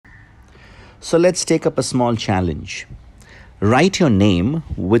So let's take up a small challenge. Write your name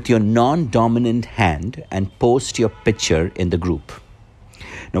with your non-dominant hand and post your picture in the group.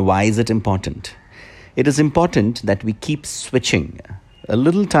 Now, why is it important? It is important that we keep switching a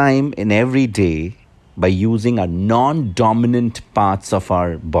little time in every day by using our non-dominant parts of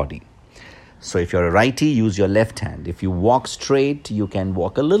our body. So if you're a righty, use your left hand. If you walk straight, you can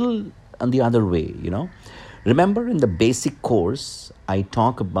walk a little on the other way, Remember in the basic course, I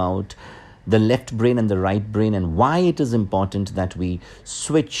talk about the left brain and the right brain and why it is important that we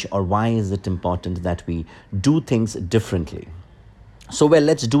switch, or why is it important that we do things differently. So,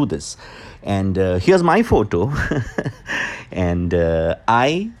 let's do this. And here's my photo. And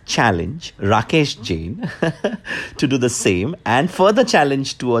I challenge Rakesh Jain to do the same and further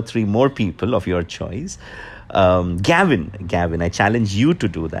challenge 2 or 3 more people of your choice. Gavin, I challenge you to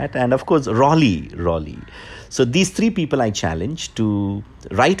do that. And of course, Rolly. So these 3 people I challenge to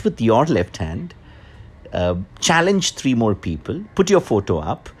write with your left hand, challenge 3 more people, put your photo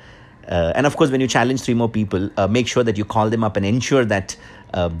up. And of course, when you challenge 3 more people, make sure that you call them up and ensure that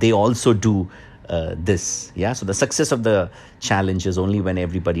they also do this. Yeah. So the success of the challenge is only when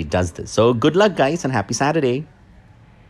everybody does this. So good luck, guys, and happy Saturday.